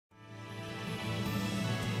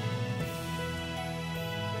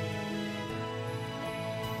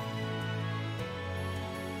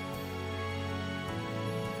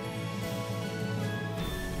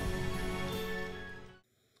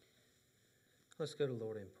Let's go to the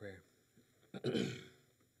Lord in prayer.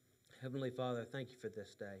 Heavenly Father, thank you for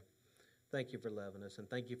this day. Thank you for loving us, and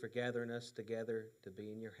thank you for gathering us together to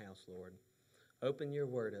be in your house, Lord. Open your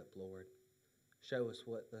word up, Lord. Show us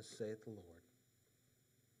what thus saith the Lord.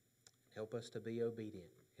 Help us to be obedient.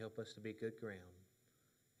 Help us to be good ground.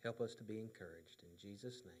 Help us to be encouraged. In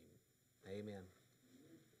Jesus' name, amen.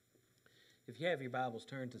 If you have your Bibles,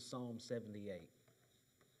 turn to Psalm 78.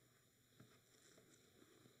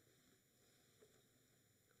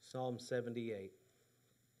 Psalm 78.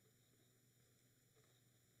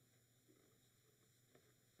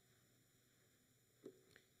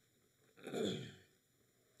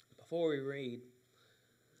 Before we read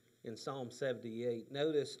in Psalm 78,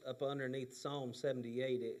 notice up underneath Psalm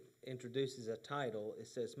 78 it introduces a title. It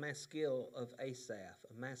says, Maskil of Asaph.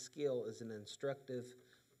 A maskil is an instructive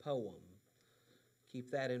poem.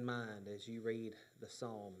 Keep that in mind as you read the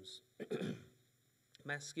Psalms.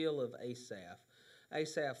 Maskil of Asaph.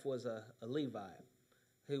 Asaph was a Levite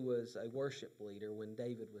who was a worship leader when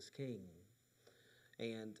David was king.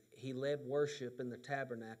 And he led worship in the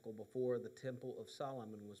tabernacle before the temple of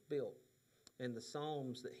Solomon was built. And the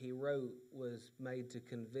psalms that he wrote was made to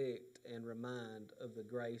convict and remind of the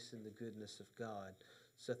grace and the goodness of God.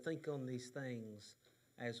 So think on these things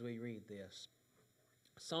as we read this.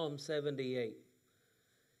 Psalm 78.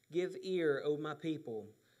 Give ear, O my people,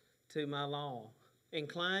 to my law.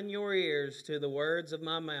 Incline your ears to the words of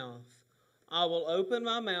my mouth. I will open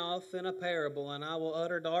my mouth in a parable, and I will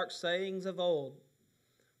utter dark sayings of old,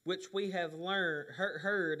 which we have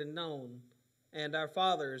heard and known, and our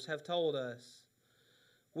fathers have told us.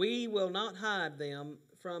 We will not hide them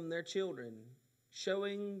from their children,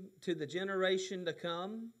 showing to the generation to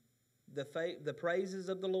come the praises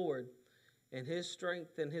of the Lord, and his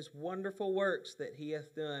strength and his wonderful works that he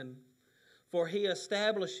hath done. For he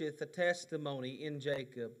establisheth a testimony in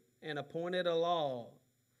Jacob, and appointed a law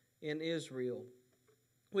in Israel,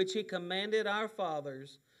 which he commanded our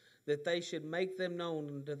fathers, that they should make them known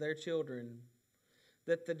unto their children,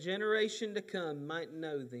 that the generation to come might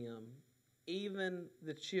know them, even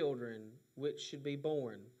the children which should be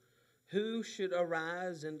born, who should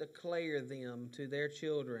arise and declare them to their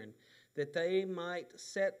children, that they might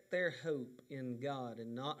set their hope in God,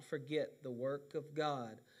 and not forget the work of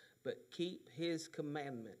God, but keep his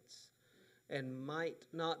commandments, and might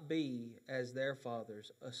not be as their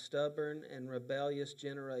fathers, a stubborn and rebellious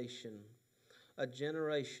generation, a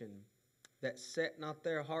generation that set not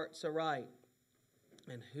their hearts aright,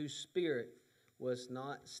 and whose spirit was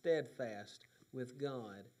not steadfast with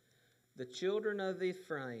God. The children of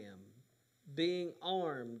Ephraim, being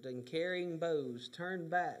armed and carrying bows,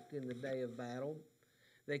 turned back in the day of battle.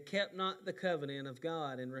 They kept not the covenant of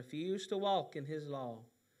God, and refused to walk in his law,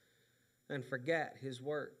 and forgot his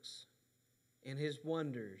works and his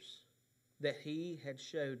wonders that he had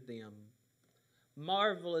showed them.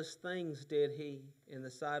 Marvelous things did he in the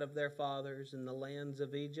sight of their fathers in the lands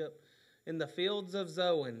of Egypt, in the fields of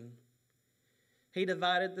Zoan. He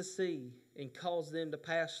divided the sea and caused them to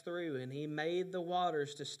pass through, and he made the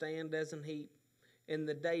waters to stand as an heap. In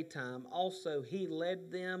the daytime also he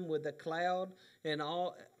led them with a cloud, and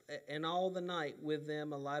all the night with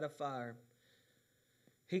them a light of fire.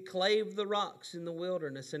 He clave the rocks in the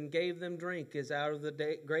wilderness, and gave them drink as out of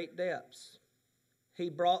the great depths. He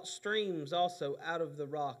brought streams also out of the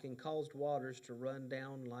rock, and caused waters to run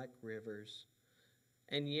down like rivers.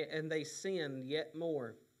 And they sinned yet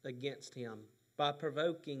more against him, by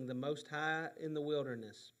provoking the Most High in the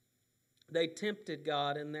wilderness. They tempted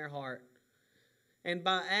God in their heart, and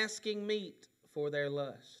by asking meat for their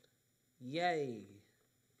lust. Yea,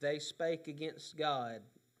 they spake against God.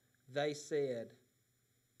 They said,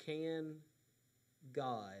 Can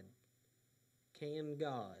God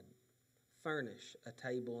furnish a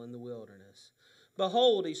table in the wilderness?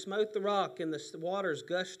 Behold, he smote the rock, and the waters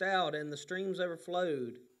gushed out, and the streams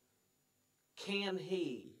overflowed. Can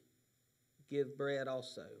he give bread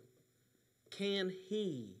also? Can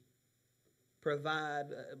he provide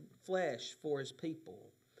flesh for his people?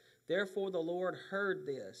 Therefore the Lord heard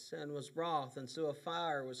this, and was wroth, and so a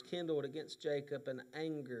fire was kindled against Jacob, and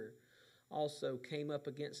anger also came up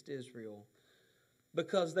against Israel,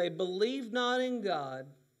 because they believed not in God,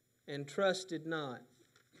 and trusted not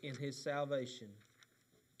in his salvation.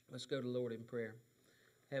 Let's go to the Lord in prayer.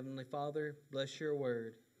 Heavenly Father, bless your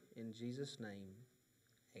word. In Jesus' name,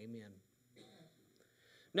 amen.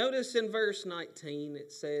 Notice in verse 19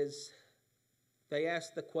 it says, they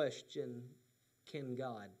ask the question, can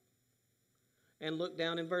God? And look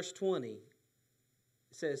down in verse 20. It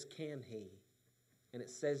says, can he? And it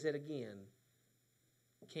says it again,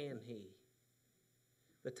 can he?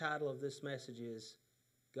 The title of this message is,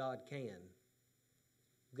 God Can.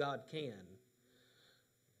 God can.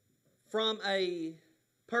 From a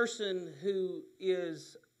person who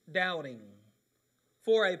is doubting,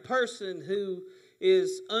 for a person who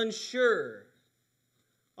is unsure,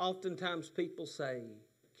 oftentimes people say,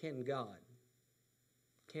 can God?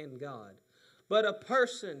 Can God? But a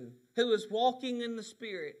person who is walking in the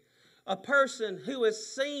Spirit, a person who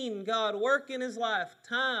has seen God work in his life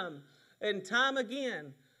time and time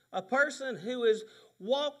again, a person who has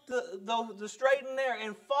walked the straight and narrow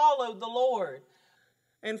and followed the Lord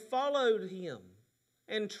and followed Him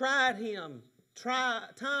and tried Him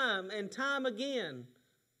time and time again,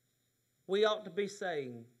 we ought to be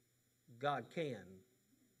saying, God can.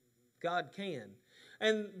 God can.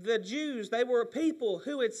 And the Jews, they were a people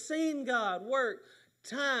who had seen God work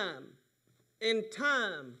time and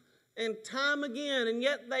time and time again, and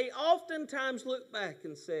yet they oftentimes looked back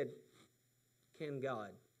and said, can God?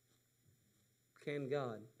 Can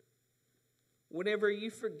God? Whenever you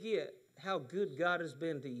forget how good God has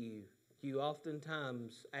been to you, you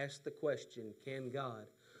oftentimes ask the question, can God?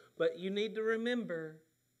 But you need to remember,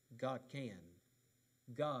 God can.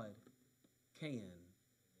 God can.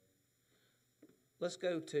 Let's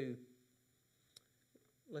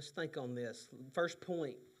think on this. First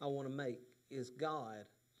point I want to make is God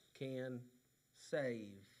can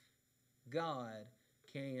save. God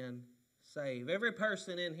can save. Every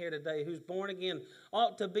person in here today who's born again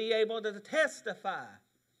ought to be able to testify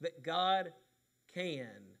that God can.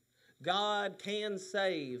 God can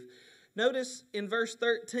save. Notice in verse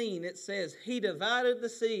 13 it says, He divided the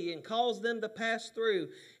sea and caused them to pass through,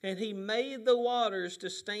 and He made the waters to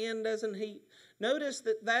stand as an heap. Notice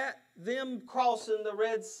that them crossing the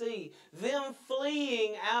Red Sea, them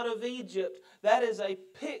fleeing out of Egypt, that is a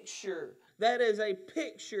picture. That is a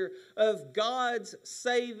picture of God's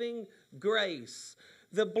saving grace.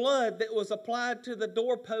 The blood that was applied to the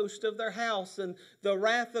doorpost of their house and the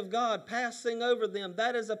wrath of God passing over them,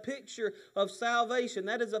 that is a picture of salvation.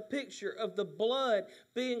 That is a picture of the blood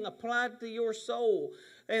being applied to your soul.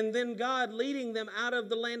 And then God leading them out of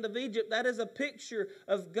the land of Egypt, that is a picture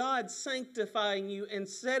of God sanctifying you and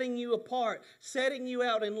setting you apart, setting you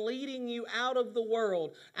out and leading you out of the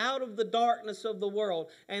world, out of the darkness of the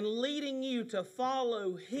world, and leading you to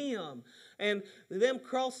follow Him. And them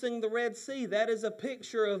crossing the Red Sea, that is a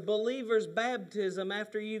picture of believers' baptism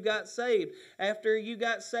after you got saved. After you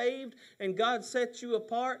got saved and God set you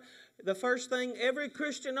apart, the first thing every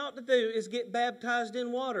Christian ought to do is get baptized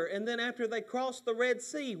in water. And then after they crossed the Red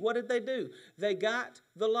Sea, what did they do? They got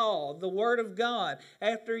the law, the Word of God.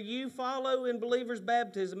 After you follow in believer's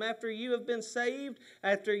baptism, after you have been saved,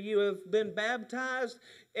 after you have been baptized,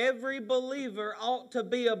 every believer ought to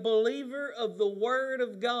be a believer of the Word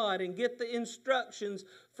of God and get the instructions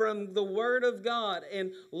from the Word of God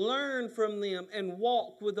and learn from them and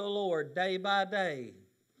walk with the Lord day by day.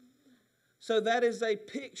 So that is a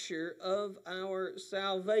picture of our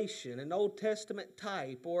salvation, an Old Testament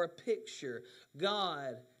type or a picture.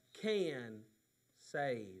 God can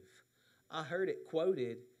save. I heard it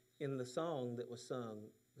quoted in the song that was sung,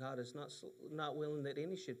 God is not willing that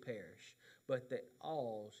any should perish, but that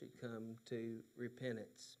all should come to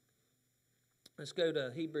repentance. Let's go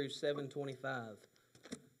to Hebrews 7:25.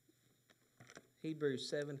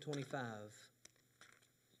 Hebrews 7:25.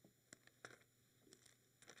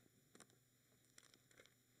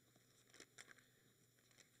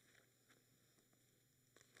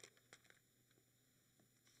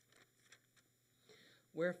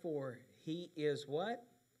 Wherefore, He is what?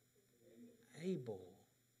 Able.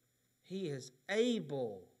 He is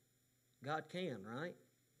able. God can, right?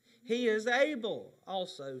 He is able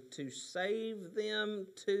also to save them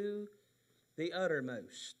to the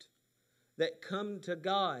uttermost that come to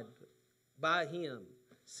God by Him,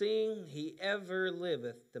 seeing He ever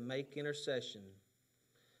liveth to make intercession.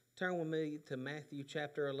 Turn with me to Matthew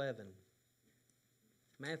chapter 11.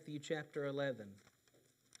 Matthew chapter 11.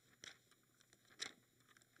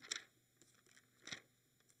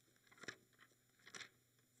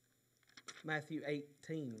 Matthew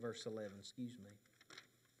 18, verse 11, excuse me.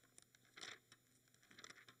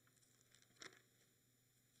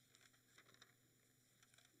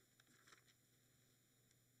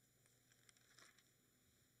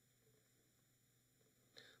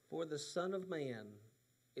 For the Son of Man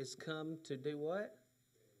is come to do what?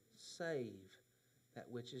 Save that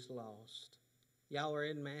which is lost. Y'all are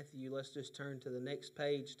in Matthew. Let's just turn to the next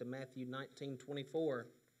page to Matthew 19:24.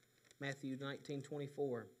 Matthew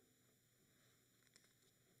 19:24.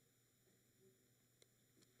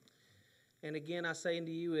 And again, I say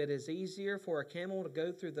unto you, it is easier for a camel to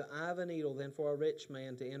go through the eye of a needle than for a rich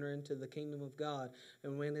man to enter into the kingdom of God.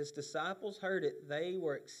 And when his disciples heard it, they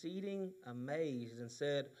were exceeding amazed and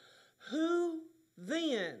said, who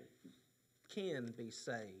then can be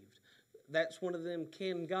saved? That's one of them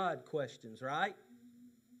can God questions, right?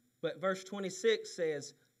 But verse 26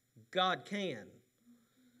 says, God can.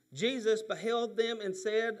 Jesus beheld them and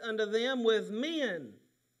said unto them, with men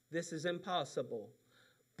this is impossible,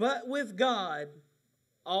 but with God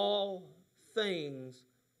all things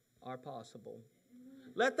are possible.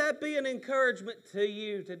 Let that be an encouragement to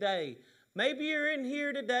you today. Maybe you're in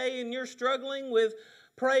here today and you're struggling with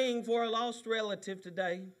praying for a lost relative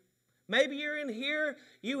today. Maybe you're in here,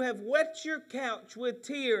 you have wet your couch with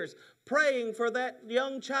tears praying for that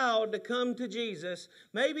young child to come to Jesus.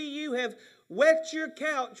 Maybe you have wet your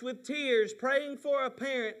couch with tears praying for a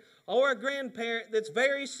parent or a grandparent that's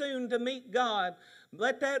very soon to meet God.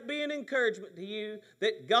 Let that be an encouragement to you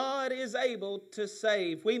that God is able to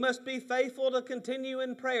save. We must be faithful to continue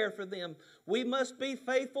in prayer for them. We must be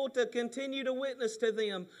faithful to continue to witness to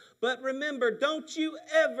them. But remember, don't you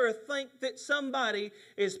ever think that somebody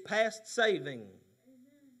is past saving.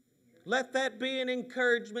 Let that be an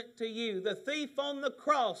encouragement to you. The thief on the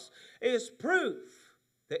cross is proof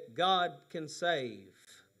that God can save.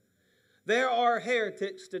 There are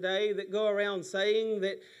heretics today that go around saying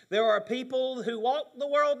that there are people who walk the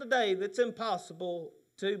world today that's impossible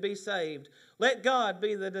to be saved. Let God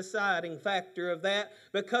be the deciding factor of that,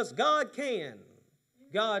 because God can.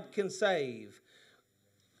 God can save.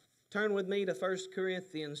 Turn with me to 1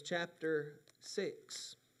 Corinthians chapter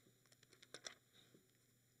 6.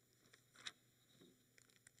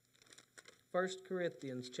 1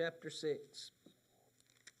 Corinthians chapter 6.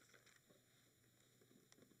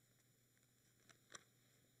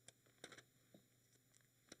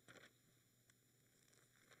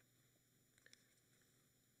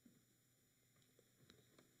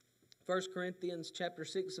 First Corinthians chapter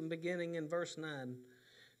 6 and beginning in verse 9.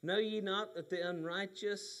 Know ye not that the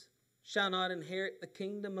unrighteous shall not inherit the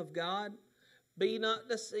kingdom of God? Be not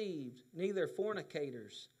deceived, neither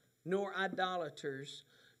fornicators, nor idolaters,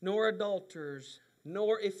 nor adulterers,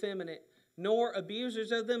 nor effeminate, nor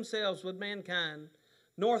abusers of themselves with mankind,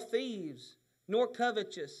 nor thieves, nor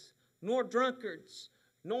covetous, nor drunkards,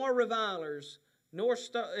 nor revilers, nor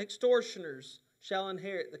extortioners shall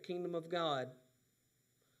inherit the kingdom of God.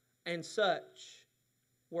 And such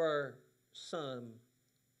were some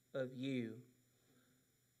of you.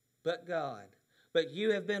 But God, but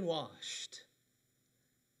you have been washed,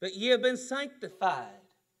 but ye have been sanctified,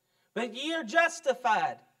 but ye are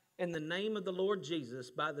justified in the name of the Lord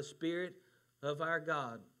Jesus by the Spirit of our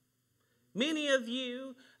God. Many of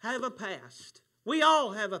you have a past. We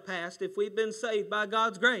all have a past if we've been saved by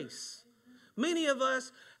God's grace. Many of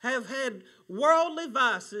us have had worldly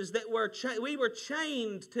vices that we were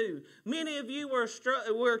chained to. Many of you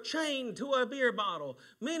were chained to a beer bottle.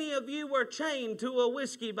 Many of you were chained to a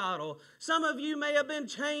whiskey bottle. Some of you may have been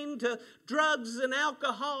chained to drugs and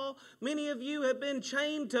alcohol. Many of you have been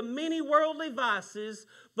chained to many worldly vices.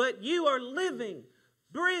 But you are living,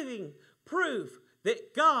 breathing proof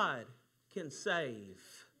that God can save.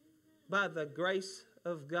 By the grace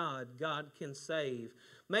of God, God can save.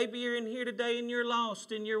 Maybe you're in here today and you're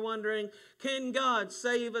lost and you're wondering, can God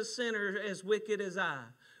save a sinner as wicked as I?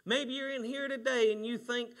 Maybe you're in here today and you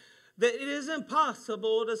think that it is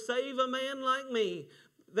impossible to save a man like me.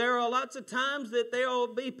 There are lots of times that there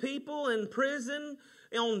will be people in prison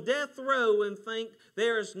on death row and think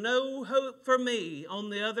there's no hope for me on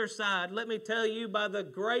the other side. Let me tell you, by the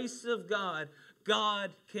grace of God,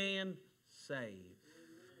 God can save.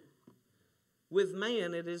 With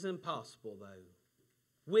man, it is impossible, though.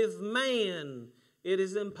 With man, it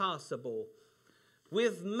is impossible.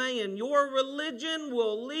 With man, your religion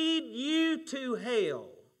will lead you to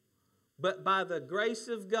hell. But by the grace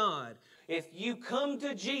of God, if you come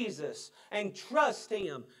to Jesus and trust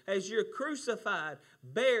Him as your crucified,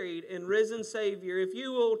 buried, and risen Savior, if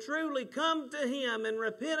you will truly come to Him and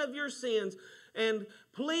repent of your sins and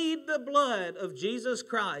plead the blood of Jesus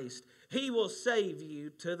Christ, He will save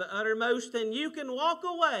you to the uttermost, and you can walk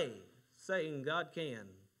away saying, God can.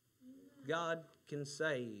 God can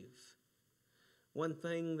save. One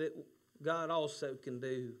thing that God also can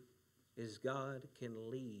do is God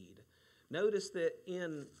can lead. Notice that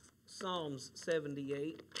in Psalms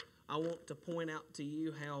 78, I want to point out to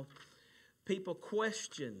you how people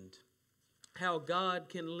questioned how God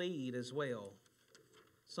can lead as well.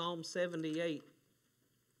 Psalm 78,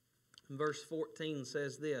 verse 14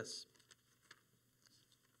 says this.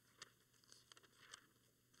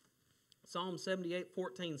 Psalm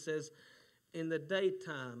 78:14 says, in the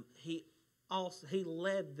daytime he Also, he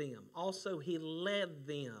led them. Also, he led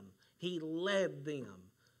them. He led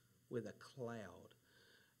them with a cloud.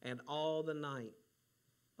 And all the night,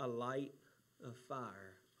 a light of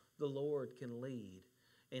fire. The Lord can lead.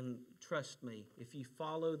 And trust me, if you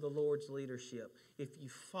follow the Lord's leadership, if you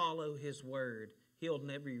follow His word, He'll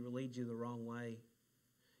never lead you the wrong way.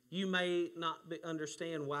 You may not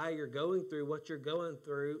understand why you're going through what you're going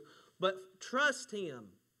through, but trust Him.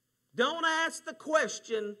 Don't ask the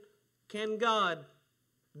question, can God?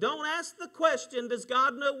 Don't ask the question, does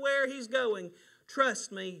God know where He's going?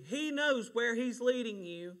 Trust me, He knows where He's leading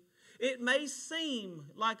you. It may seem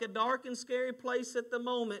like a dark and scary place at the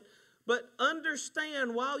moment, but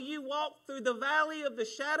understand, while you walk through the valley of the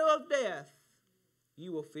shadow of death,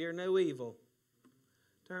 you will fear no evil.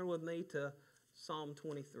 Turn with me to Psalm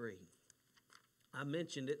 23. I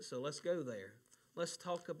mentioned it, so let's go there. Let's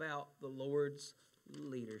talk about the Lord's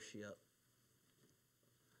leadership.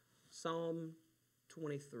 Psalm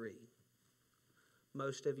 23.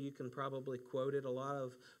 Most of you can probably quote it. A lot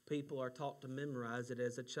of people are taught to memorize it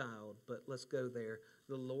as a child, but let's go there.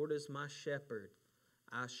 The Lord is my shepherd,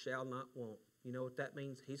 I shall not want. You know what that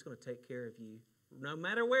means? He's going to take care of you. No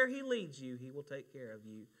matter where He leads you, He will take care of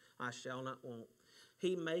you. I shall not want.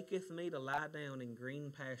 He maketh me to lie down in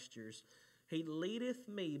green pastures. He leadeth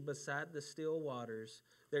me beside the still waters.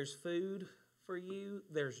 There's food for you.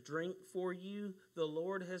 There's drink for you. The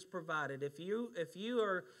Lord has provided. If you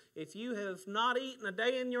have not eaten a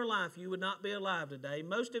day in your life, you would not be alive today.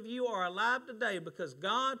 Most of you are alive today because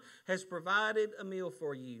God has provided a meal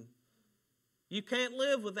for you. You can't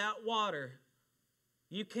live without water.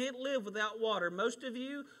 You can't live without water. Most of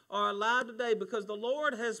you are alive today because the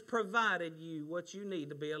Lord has provided you what you need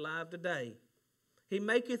to be alive today. He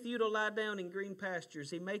maketh you to lie down in green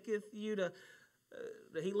pastures. He leadeth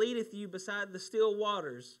you beside the still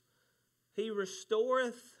waters. He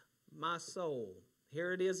restoreth my soul.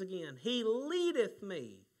 Here it is again. He leadeth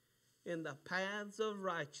me in the paths of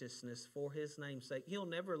righteousness for His name's sake. He'll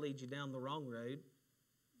never lead you down the wrong road.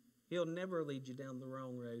 He'll never lead you down the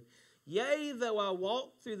wrong road. Yea, though I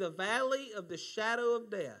walk through the valley of the shadow of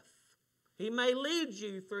death. He may lead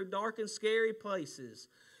you through dark and scary places.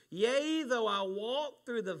 Yea, though I walk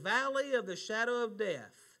through the valley of the shadow of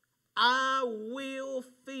death, I will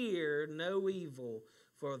fear no evil,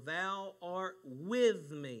 for Thou art with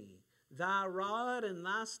me. Thy rod and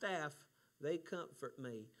Thy staff, they comfort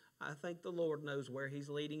me. I think the Lord knows where He's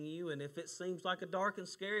leading you, and if it seems like a dark and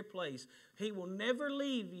scary place, He will never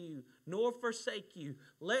leave you nor forsake you.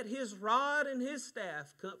 Let His rod and His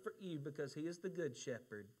staff comfort you, because He is the good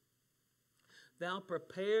shepherd. Thou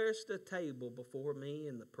preparest a table before me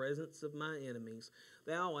in the presence of my enemies.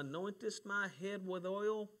 Thou anointest my head with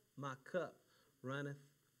oil, my cup runneth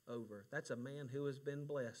over. That's a man who has been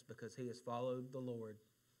blessed because he has followed the Lord.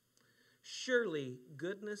 Surely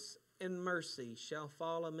goodness and mercy shall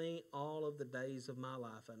follow me all of the days of my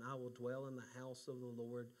life, and I will dwell in the house of the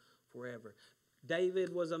Lord forever.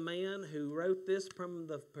 David was a man who wrote this from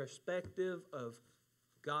the perspective of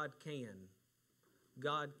God can.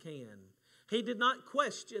 God can. He did not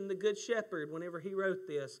question the Good Shepherd whenever he wrote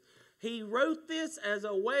this. He wrote this as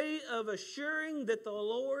a way of assuring that the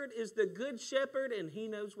Lord is the Good Shepherd and He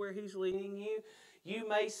knows where He's leading you. It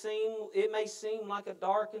may seem like a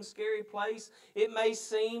dark and scary place. It may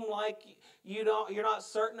seem like you're not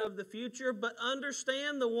certain of the future, but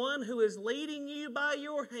understand the one who is leading you by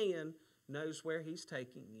your hand knows where He's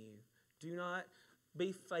taking you. Do not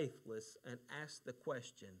be faithless and ask the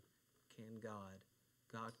question, can God?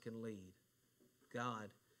 God can lead. God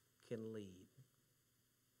can lead.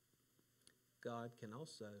 God can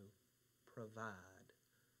also provide.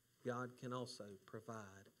 God can also provide.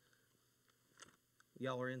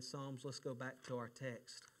 Y'all are in Psalms. Let's go back to our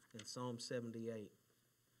text in Psalm 78,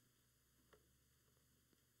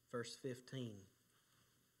 verse 15.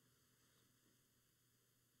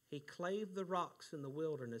 He clave the rocks in the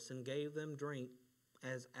wilderness and gave them drink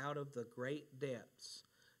as out of the great depths.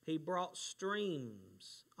 He brought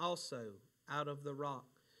streams also out of the rock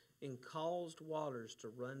and caused waters to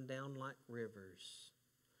run down like rivers.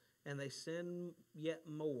 And they sinned yet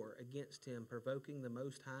more against Him, provoking the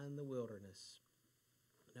Most High in the wilderness.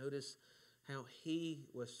 Notice how He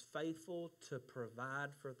was faithful to provide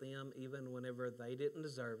for them even whenever they didn't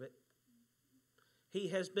deserve it. He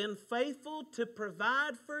has been faithful to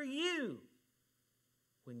provide for you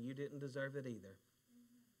when you didn't deserve it either.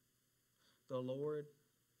 The Lord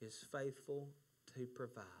is faithful to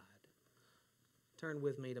provide. Turn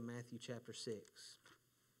with me to Matthew chapter 6.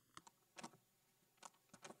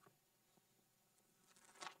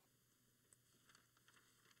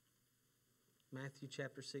 Matthew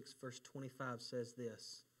chapter 6 verse 25 says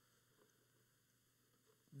this.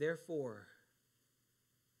 Therefore,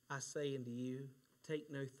 I say unto you,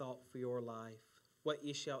 take no thought for your life, what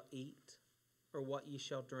ye shall eat, or what ye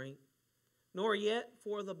shall drink, nor yet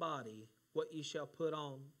for the body, what ye shall put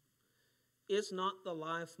on. Is not the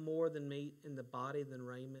life more than meat, and the body than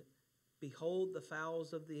raiment? Behold the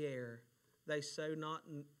fowls of the air, they sow not,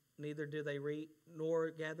 neither do they reap,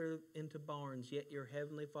 nor gather into barns, yet your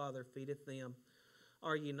heavenly Father feedeth them.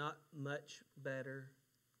 Are ye not much better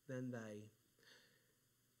than they?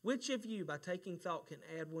 Which of you, by taking thought, can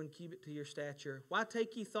add 1 cubit to your stature? Why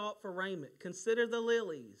take ye thought for raiment? Consider the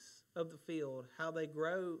lilies of the field, how they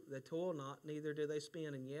grow, they toil not, neither do they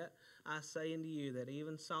spin. And yet I say unto you that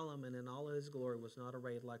even Solomon in all his glory was not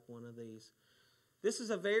arrayed like one of these. This is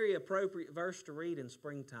a very appropriate verse to read in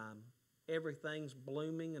springtime. Everything's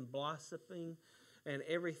blooming and blossoming, and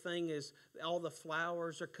all the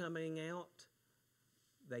flowers are coming out.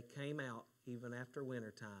 They came out even after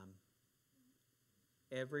wintertime.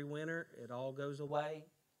 Every winter, it all goes away.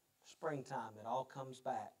 Springtime, it all comes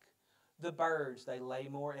back. The birds, they lay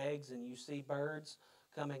more eggs, and you see birds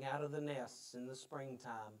coming out of the nests in the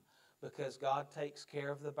springtime because God takes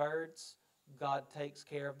care of the birds. God takes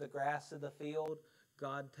care of the grass of the field.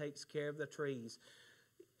 God takes care of the trees.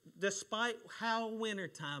 Despite how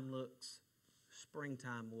wintertime looks,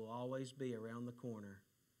 springtime will always be around the corner.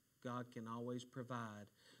 God can always provide.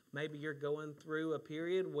 Maybe you're going through a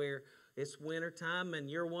period where it's wintertime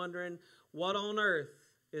and you're wondering, what on earth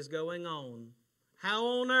is going on? How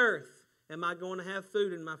on earth am I going to have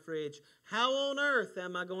food in my fridge? How on earth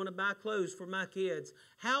am I going to buy clothes for my kids?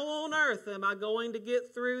 How on earth am I going to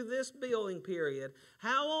get through this billing period?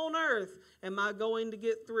 How on earth am I going to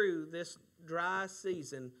get through this dry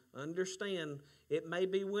season? Understand, it may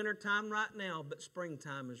be wintertime right now, but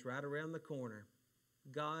springtime is right around the corner.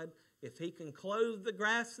 God, if He can clothe the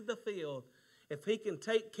grass of the field, if He can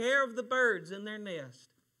take care of the birds in their nest,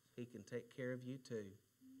 He can take care of you too.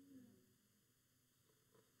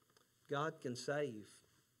 God can save.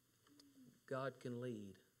 God can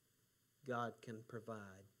lead. God can provide.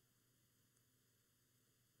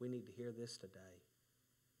 We need to hear this today.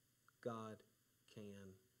 God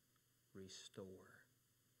can restore.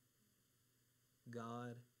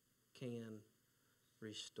 God can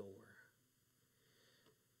restore.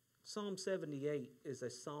 Psalm 78 is a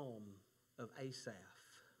psalm of Asaph.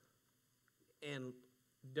 And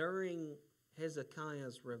during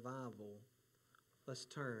Hezekiah's revival, let's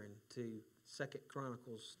turn to 2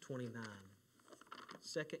 Chronicles 29.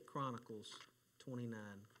 2 Chronicles 29.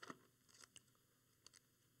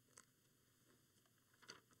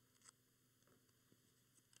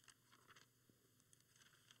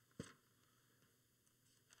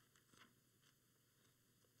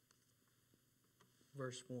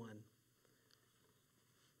 Verse 1.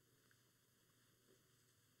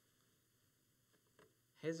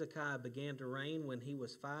 Hezekiah began to reign when he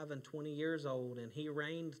was 25 years old, and he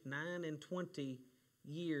reigned 29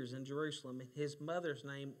 years in Jerusalem. His mother's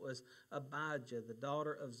name was Abijah, the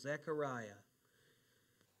daughter of Zechariah.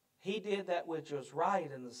 He did that which was right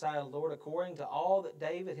in the sight of the Lord, according to all that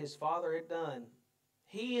David his father had done.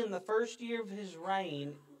 He, in the first year of his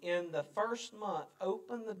reign, in the first month,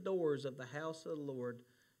 opened the doors of the house of the Lord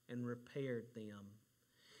and repaired them.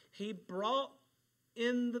 He brought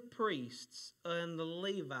in the priests and the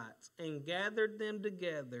Levites and gathered them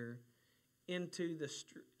together into the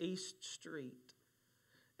east street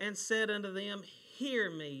and said unto them, Hear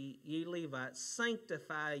me, ye Levites,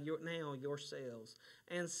 sanctify now yourselves,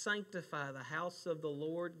 and sanctify the house of the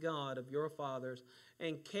Lord God of your fathers,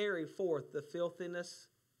 and carry forth the filthiness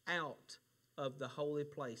out of the holy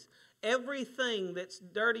place. Everything that's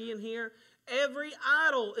dirty in here, every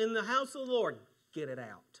idol in the house of the Lord, get it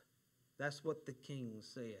out. That's what the king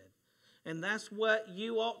said. And that's what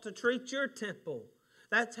you ought to treat your temple.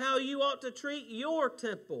 That's how you ought to treat your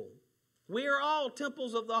temple. We are all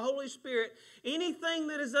temples of the Holy Spirit. Anything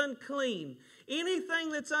that is unclean,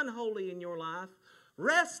 anything that's unholy in your life,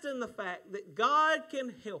 rest in the fact that God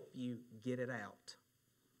can help you get it out.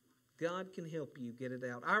 God can help you get it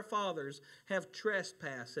out. Our fathers have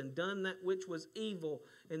trespassed and done that which was evil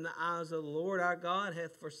in the eyes of the Lord. Our God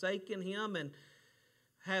hath forsaken Him and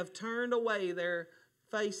have turned away their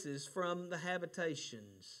faces from the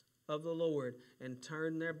habitations of the Lord and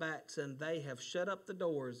turned their backs, and they have shut up the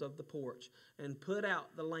doors of the porch and put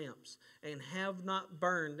out the lamps and have not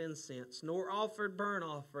burned incense nor offered burnt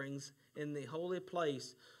offerings in the holy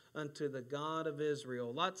place unto the God of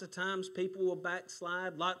Israel. Lots of times people will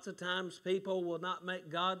backslide. Lots of times people will not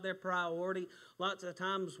make God their priority. Lots of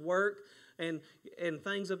times work and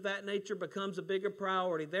things of that nature becomes a bigger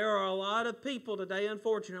priority. There are a lot of people today,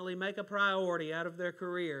 unfortunately, make a priority out of their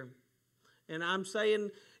career. And I'm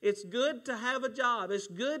saying it's good to have a job. It's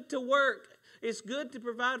good to work. It's good to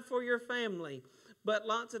provide for your family. But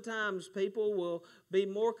lots of times people will be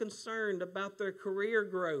more concerned about their career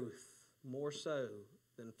growth more so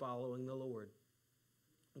than following the Lord.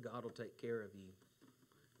 God will take care of you.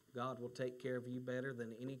 God will take care of you better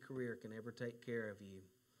than any career can ever take care of you.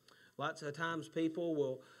 Lots of times people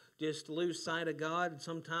will just lose sight of God.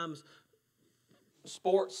 Sometimes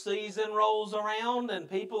sports season rolls around and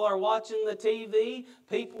people are watching the TV.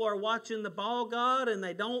 People are watching the ball god, and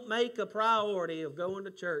they don't make a priority of going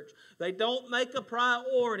to church. They don't make a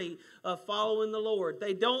priority of following the Lord.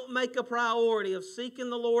 They don't make a priority of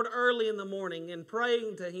seeking the Lord early in the morning and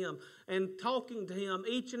praying to Him and talking to Him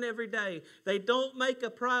each and every day. They don't make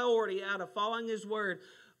a priority out of following His Word.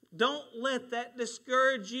 Don't let that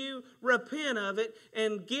discourage you. Repent of it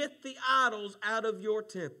and get the idols out of your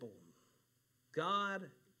temple. God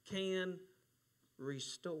can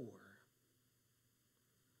restore.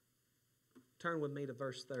 Turn with me to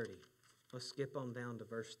verse 30. Let's skip on down to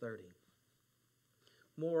verse 30.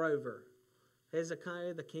 Moreover,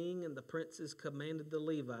 Hezekiah the king and the princes commanded the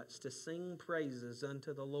Levites to sing praises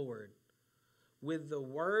unto the Lord with the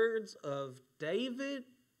words of David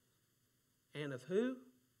and of who?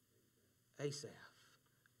 Asaph,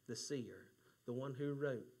 the seer, the one who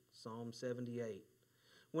wrote Psalm 78.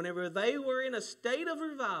 Whenever they were in a state of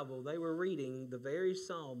revival, they were reading the very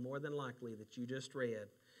psalm, more than likely, that you just read.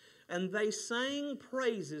 And they sang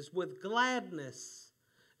praises with gladness,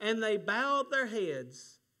 and they bowed their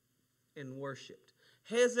heads and worshiped.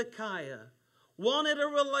 Hezekiah wanted a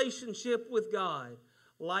relationship with God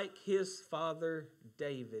like his father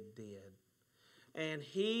David did. And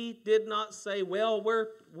he did not say, well,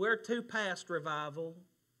 we're too past revival.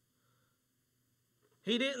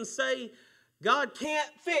 He didn't say, God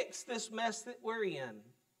can't fix this mess that we're in.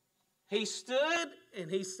 He stood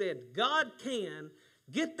and he said, God can.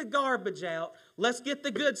 Get the garbage out. Let's get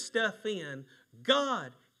the good stuff in.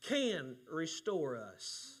 God can restore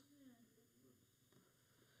us.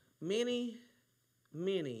 Many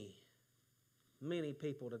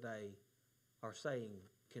people today are saying,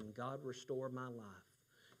 can God restore my life?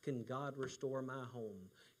 Can God restore my home?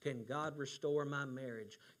 Can God restore my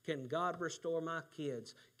marriage? Can God restore my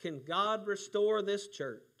kids? Can God restore this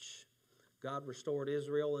church? God restored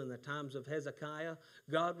Israel in the times of Hezekiah.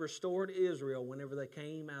 God restored Israel whenever they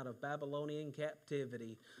came out of Babylonian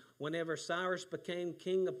captivity. Whenever Cyrus became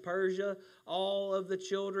king of Persia, all of the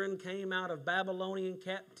children came out of Babylonian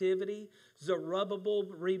captivity. Zerubbabel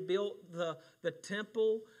rebuilt the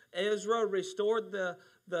temple. Ezra restored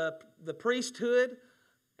the priesthood.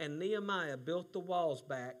 And Nehemiah built the walls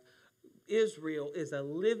back. Israel is a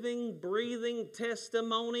living, breathing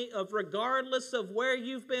testimony of, regardless of where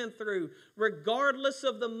you've been through, regardless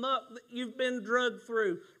of the muck that you've been drugged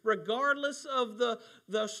through, regardless of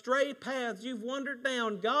the stray paths you've wandered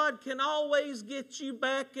down, God can always get you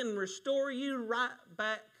back and restore you right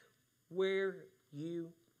back where you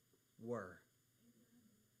were.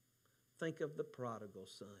 Think of the prodigal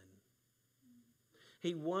son.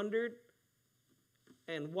 He wandered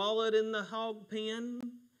and wallowed in the hog pen.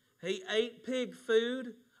 He ate pig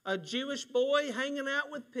food, a Jewish boy hanging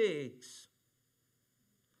out with pigs.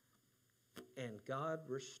 And God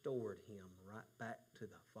restored him right back to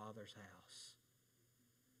the Father's house.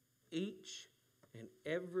 Each and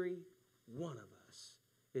every one of us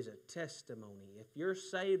is a testimony. If you're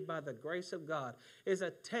saved by the grace of God, is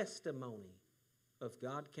a testimony of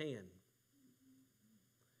God can.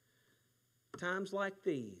 Times like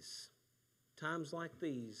these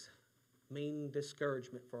mean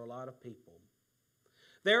discouragement for a lot of people.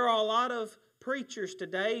 There are a lot of preachers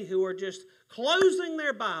today who are just closing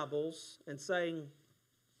their Bibles and saying,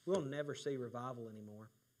 we'll never see revival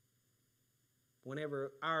anymore.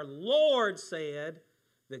 Whenever our Lord said,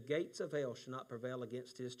 the gates of hell shall not prevail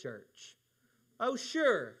against His church. Oh,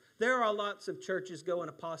 sure, there are lots of churches going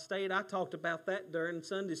apostate. I talked about that during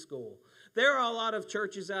Sunday school. There are a lot of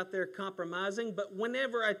churches out there compromising, but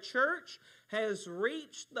whenever a church has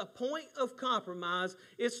reached the point of compromise,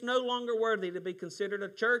 it's no longer worthy to be considered a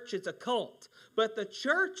church. It's a cult. But the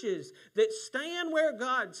churches that stand where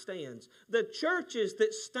God stands, the churches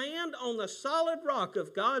that stand on the solid rock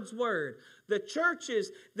of God's Word, the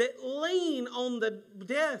churches that lean on the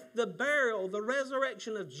death, the burial, the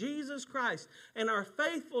resurrection of Jesus Christ and are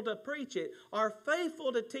faithful to preach it, are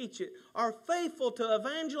faithful to teach it, are faithful to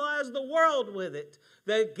evangelize the world with it,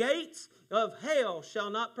 the gates of hell shall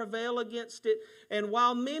not prevail against it. And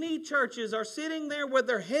while many churches are sitting there with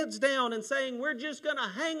their heads down and saying, we're just going to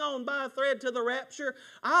hang on by a thread to the rapture,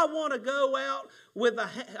 I want to go out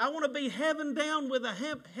I want to be heaven down with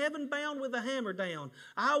heaven bound with a hammer down.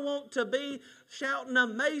 I want to be shouting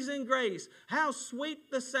Amazing Grace. How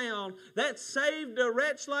sweet the sound that saved a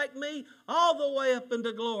wretch like me all the way up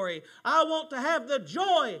into glory. I want to have the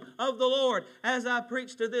joy of the Lord as I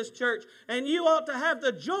preach to this church. And you ought to have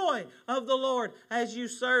the joy of the Lord as you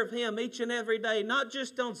serve Him each and every day. Not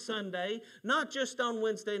just on Sunday, not just on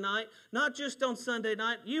Wednesday night, not just on Sunday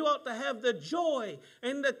night. You ought to have the joy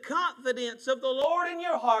and the confidence of the Lord in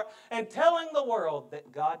your heart and telling the world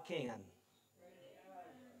that God can.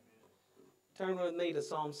 Turn with me to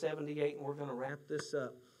Psalm 78 and we're going to wrap this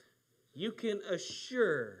up. You can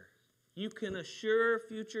assure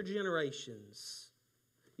future generations.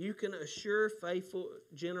 You can assure faithful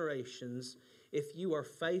generations if you are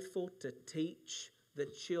faithful to teach the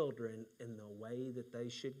children in the way that they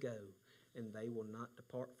should go, and they will not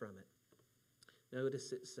depart from it.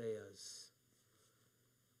 Notice it says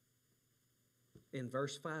in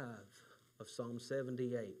verse 5 of Psalm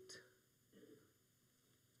 78.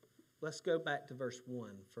 Let's go back to verse 1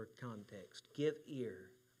 for context. Give ear,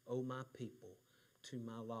 O my people, to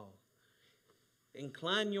my law.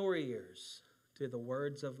 Incline your ears to the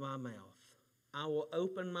words of my mouth. I will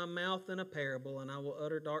open my mouth in a parable, and I will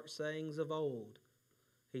utter dark sayings of old.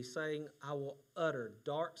 He's saying, I will utter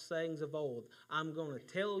dark sayings of old. I'm going to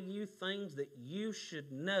tell you things that you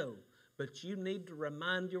should know, but you need to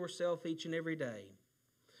remind yourself each and every day,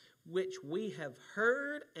 which we have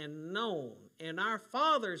heard and known, and our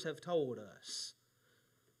fathers have told us.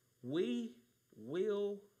 We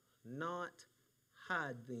will not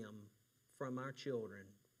hide them from our children,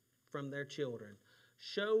 from their children,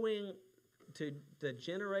 showing to the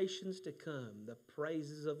generations to come the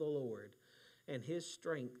praises of the Lord and His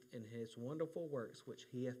strength and His wonderful works which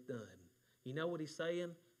He hath done. You know what He's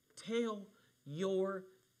saying? Tell your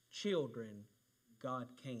children God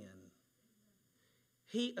can.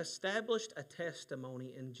 He established a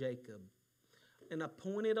testimony in Jacob and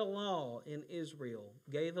appointed a law in Israel,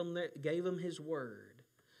 gave them His word,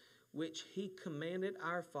 which He commanded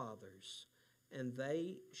our fathers, and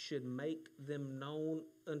they should make them known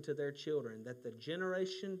unto their children, that the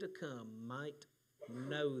generation to come might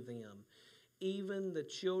know them, even the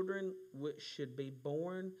children which should be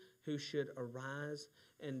born, who should arise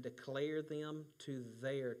and declare them to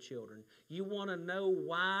their children. You want to know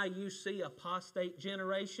why you see apostate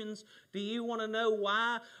generations? Do you want to know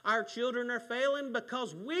why our children are failing?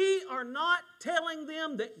 Because we are not telling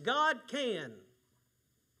them that God can.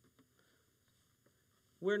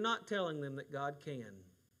 We're not telling them that God can.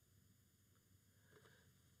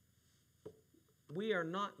 We are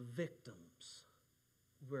not victims.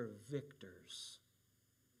 We're victors.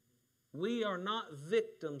 We are not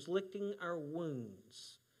victims licking our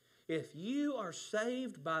wounds. If you are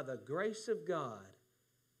saved by the grace of God,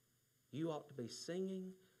 you ought to be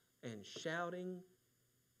singing and shouting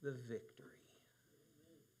the victory.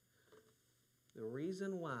 The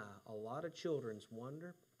reason why a lot of children's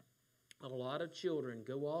wander, a lot of children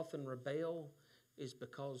go off and rebel, is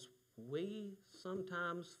because we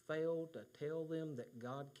sometimes fail to tell them that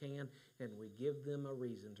God can, and we give them a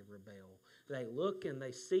reason to rebel. They look and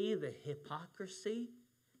they see the hypocrisy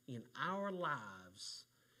in our lives.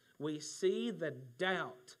 We see the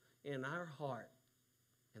doubt in our heart.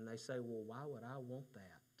 And they say, well, why would I want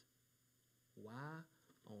that? Why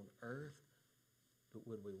on earth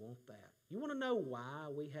would we want that? You want to know why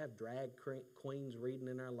we have drag queens reading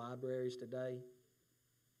in our libraries today?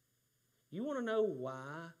 You want to know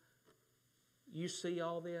why you see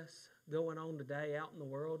all this going on today out in the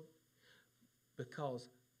world? Because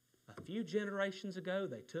a few generations ago,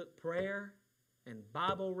 they took prayer and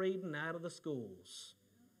Bible reading out of the schools.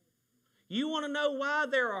 You want to know why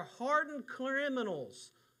there are hardened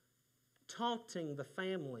criminals taunting the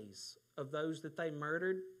families of those that they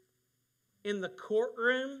murdered? In the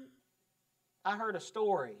courtroom, I heard a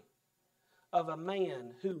story of a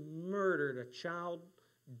man who murdered a child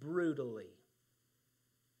brutally.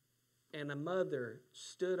 And a mother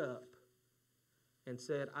stood up and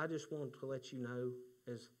said, I just wanted to let you know,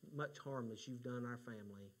 as much harm as you've done our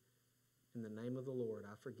family, in the name of the Lord,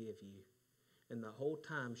 I forgive you. And the whole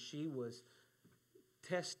time she was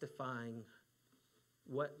testifying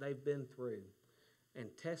what they've been through and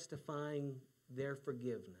testifying their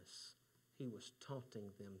forgiveness, he was taunting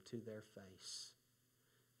them to their face.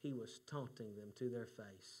 He was taunting them to their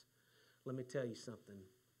face. Let me tell you something.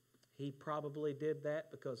 He probably did that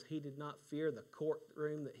because he did not fear the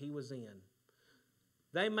courtroom that he was in.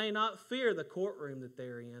 They may not fear the courtroom that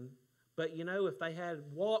they're in, but you know, if they had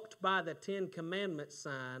walked by the 10 Commandments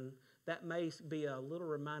sign, that may be a little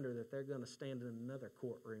reminder that they're going to stand in another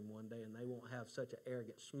courtroom one day and they won't have such an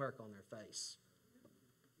arrogant smirk on their face.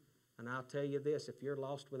 And I'll tell you this, if you're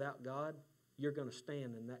lost without God, you're going to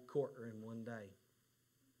stand in that courtroom one day.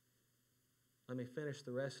 Let me finish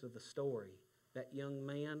the rest of the story. That young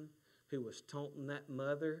man who was taunting that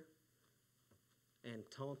mother and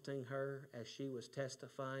taunting her as she was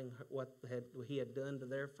testifying what he had done to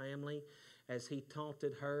their family, as he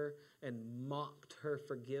taunted her and mocked her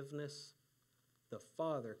forgiveness, the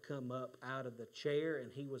father come up out of the chair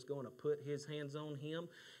and he was going to put his hands on him,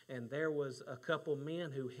 and there was a couple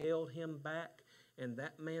men who held him back, and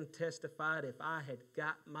that man testified, if I had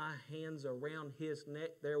got my hands around his neck,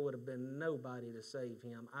 there would have been nobody to save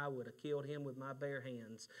him. I would have killed him with my bare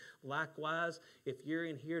hands. Likewise, if you're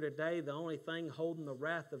in here today, the only thing holding the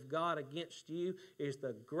wrath of God against you is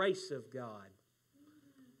the grace of God.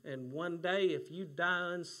 And one day, if you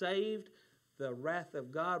die unsaved, the wrath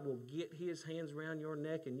of God will get his hands around your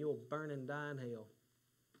neck and you'll burn and die in hell.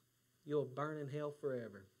 You'll burn in hell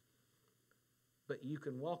forever. But you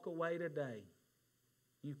can walk away today.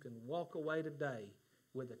 You can walk away today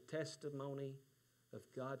with a testimony of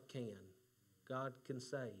God can. God can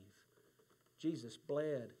save. Jesus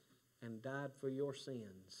bled and died for your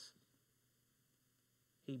sins.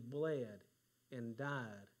 He bled and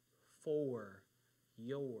died for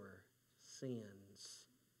your sins.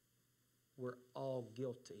 We're all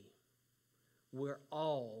guilty. We're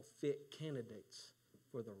all fit candidates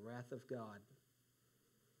for the wrath of God.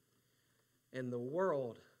 And the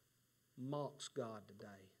world mocks God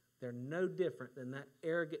today. They're no different than that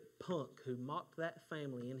arrogant punk who mocked that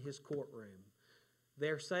family in his courtroom.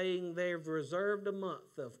 They're saying they've reserved a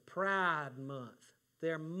month of Pride Month.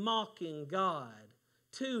 They're mocking God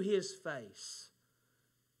to his face.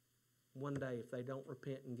 One day, if they don't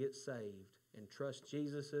repent and get saved and trust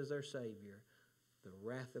Jesus as their Savior, the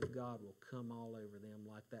wrath of God will come all over them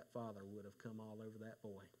like that father would have come all over that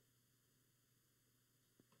boy.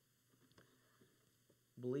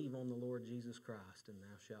 Believe on the Lord Jesus Christ, and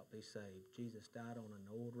thou shalt be saved. Jesus died on an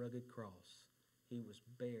old rugged cross. He was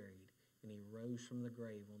buried, and he rose from the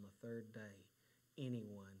grave on the third day.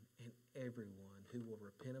 Anyone and everyone who will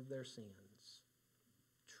repent of their sins,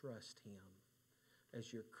 trust him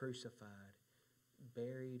as your crucified,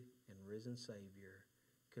 buried, and risen Savior,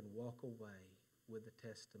 can walk away with the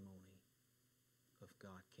testimony of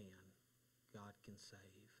God can. God can save.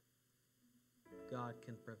 God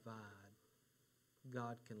can provide.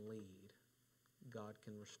 God can lead. God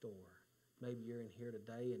can restore. Maybe you're in here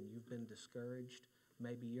today and you've been discouraged.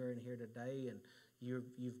 Maybe you're in here today and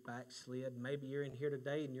you've backslid. Maybe you're in here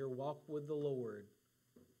today and your walk with the Lord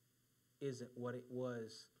isn't what it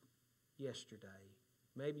was yesterday.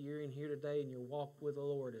 Maybe you're in here today and your walk with the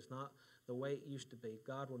Lord is not the way it used to be.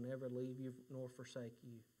 God will never leave you nor forsake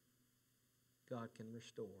you. God can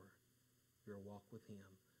restore your walk with him.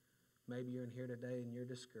 Maybe you're in here today and you're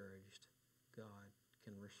discouraged. God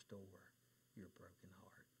can restore your broken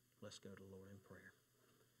heart. Let's go to the Lord in prayer.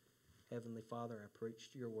 Heavenly Father, I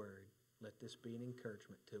preached your word. Let this be an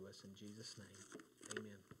encouragement to us in Jesus' name.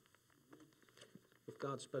 Amen. If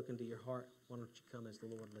God's spoken to your heart, why don't you come as the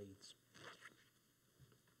Lord leads?